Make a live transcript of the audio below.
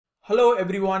Hello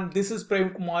everyone, this is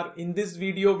Prem Kumar. In this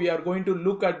video, we are going to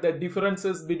look at the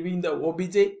differences between the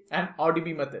OBJ and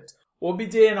RDB methods.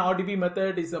 OBJ and RDB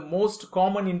method is the most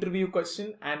common interview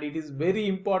question and it is very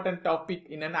important topic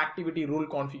in an activity rule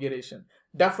configuration.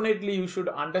 Definitely you should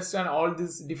understand all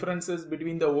these differences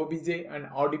between the OBJ and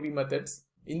RDB methods.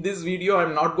 In this video, I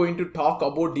am not going to talk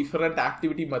about different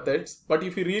activity methods, but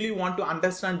if you really want to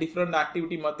understand different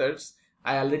activity methods,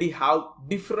 I already have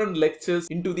different lectures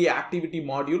into the activity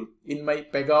module in my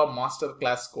Pega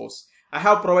Masterclass course. I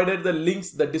have provided the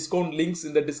links, the discount links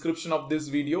in the description of this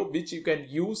video, which you can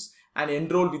use and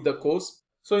enroll with the course.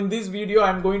 So in this video,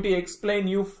 I am going to explain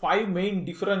you 5 main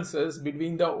differences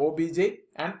between the OBJ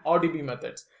and RDB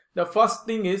methods. The first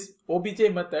thing is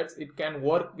OBJ methods, it can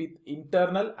work with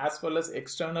internal as well as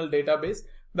external database,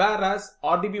 whereas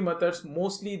RDB methods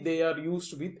mostly they are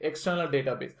used with external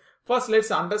database. First, let's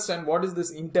understand what is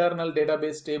this internal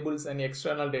database tables and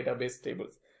external database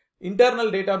tables.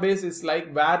 Internal database is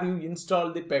like where you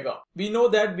install the Pega. We know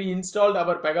that we installed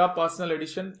our Pega personal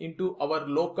edition into our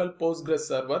local Postgres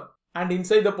server, and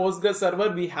inside the Postgres server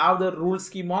we have the rule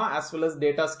schema as well as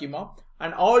data schema,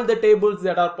 and all the tables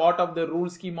that are part of the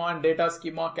rule schema and data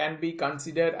schema can be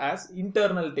considered as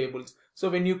internal tables. So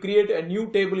when you create a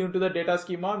new table into the data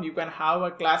schema, you can have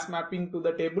a class mapping to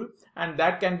the table and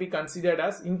that can be considered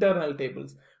as internal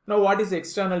tables. Now what is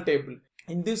external table?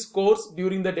 In this course,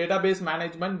 during the database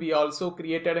management, we also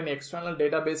created an external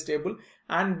database table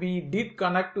and we did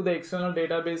connect to the external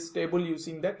database table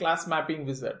using the class mapping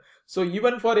wizard. So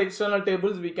even for external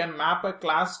tables, we can map a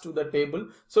class to the table.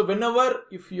 So whenever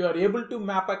if you are able to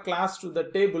map a class to the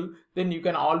table, then you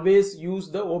can always use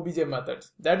the OBJ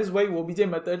methods. That is why OBJ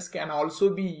methods can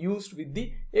also be used with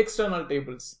the external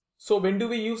tables. So when do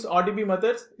we use RDB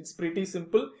methods? It's pretty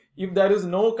simple. If there is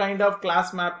no kind of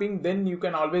class mapping, then you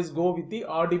can always go with the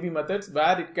RDB methods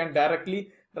where it can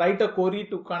directly write a query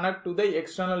to connect to the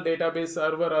external database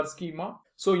server or schema.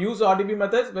 So use RDB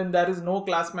methods when there is no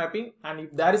class mapping, and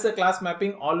if there is a class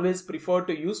mapping, always prefer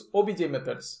to use OBJ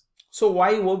methods. So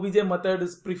why OBJ method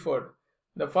is preferred?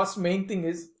 The first main thing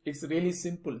is it's really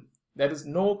simple. There is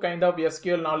no kind of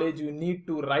SQL knowledge you need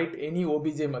to write any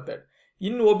OBJ method.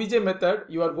 In OBJ method,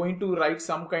 you are going to write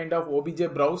some kind of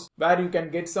OBJ browse where you can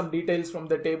get some details from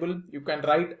the table. You can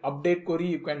write update query,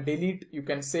 you can delete, you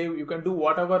can save, you can do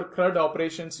whatever CRUD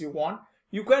operations you want.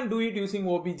 You can do it using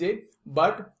OBJ,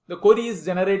 but the query is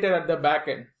generated at the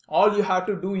backend. All you have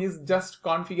to do is just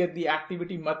configure the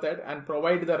activity method and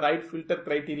provide the right filter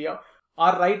criteria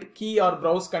or right key or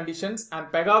browse conditions, and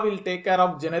Pega will take care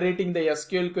of generating the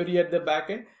SQL query at the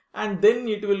backend. And then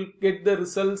it will get the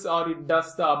results or it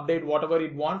does the update, whatever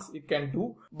it wants, it can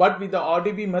do. But with the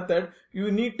RDB method, you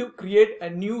need to create a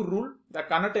new rule, the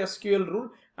connect SQL rule,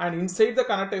 and inside the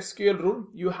connect SQL rule,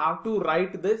 you have to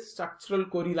write the structural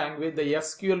query language, the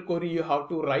SQL query you have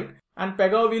to write, and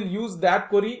Pega will use that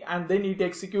query and then it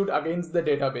execute against the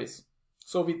database.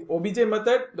 So with OBJ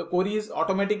method, the query is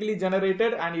automatically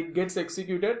generated and it gets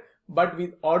executed. But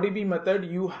with RDB method,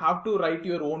 you have to write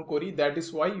your own query. That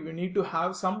is why you need to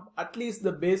have some, at least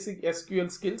the basic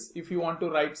SQL skills if you want to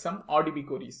write some RDB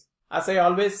queries. As I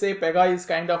always say, Pega is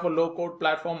kind of a low code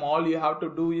platform. All you have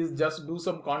to do is just do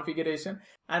some configuration,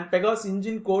 and Pega's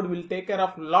engine code will take care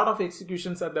of a lot of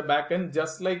executions at the backend.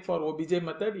 Just like for OBJ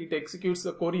method, it executes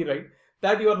the query, right?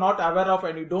 That you are not aware of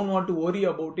and you don't want to worry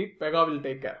about it, Pega will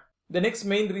take care. The next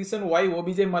main reason why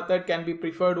OBJ method can be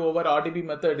preferred over RDB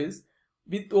method is,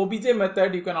 with OBJ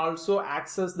method, you can also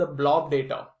access the blob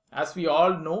data. As we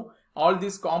all know, all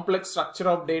this complex structure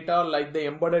of data like the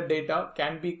embedded data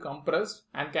can be compressed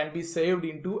and can be saved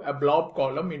into a blob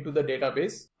column into the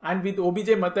database. And with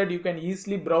OBJ method, you can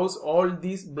easily browse all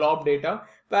these blob data.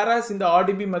 Whereas in the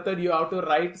RDB method, you have to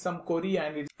write some query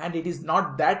and it is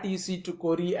not that easy to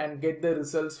query and get the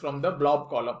results from the blob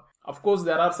column. Of course,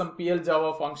 there are some PL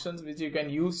Java functions which you can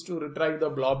use to retrieve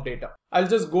the blob data. I'll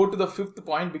just go to the 5th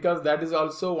point because that is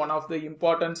also one of the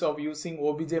importance of using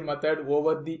OBJ method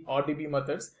over the RDB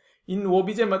methods. In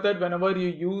OBJ method, whenever you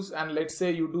use and let's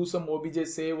say you do some OBJ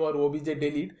save or OBJ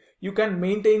delete, you can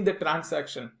maintain the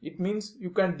transaction. It means you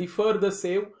can defer the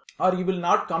save or you will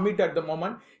not commit at the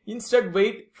moment. Instead,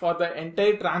 wait for the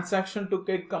entire transaction to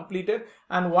get completed,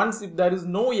 and once if there is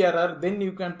no error, then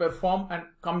you can perform and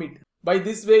commit. By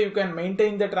this way, you can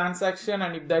maintain the transaction,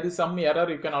 and if there is some error,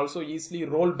 you can also easily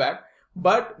roll back.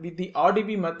 But with the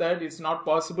RDB method, it's not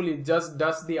possible. It just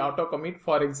does the auto commit.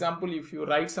 For example, if you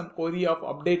write some query of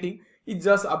updating, it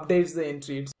just updates the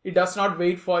entry. It does not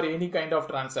wait for any kind of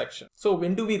transaction. So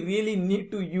when do we really need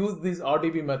to use this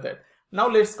RDB method? Now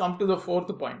let's come to the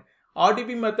 4th point.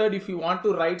 RDB method, if you want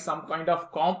to write some kind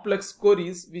of complex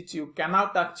queries which you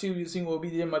cannot achieve using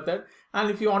Obj method, and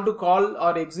if you want to call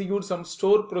or execute some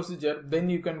store procedure, then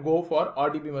you can go for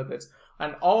RDB methods.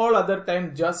 And all other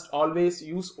time just always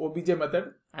use Obj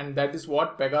method, and that is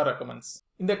what Pega recommends.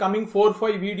 In the coming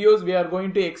 4-5 videos, we are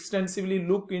going to extensively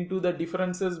look into the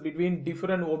differences between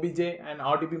different Obj and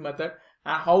RDB method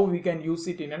and how we can use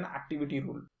it in an activity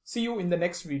rule. See you in the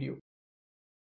next video.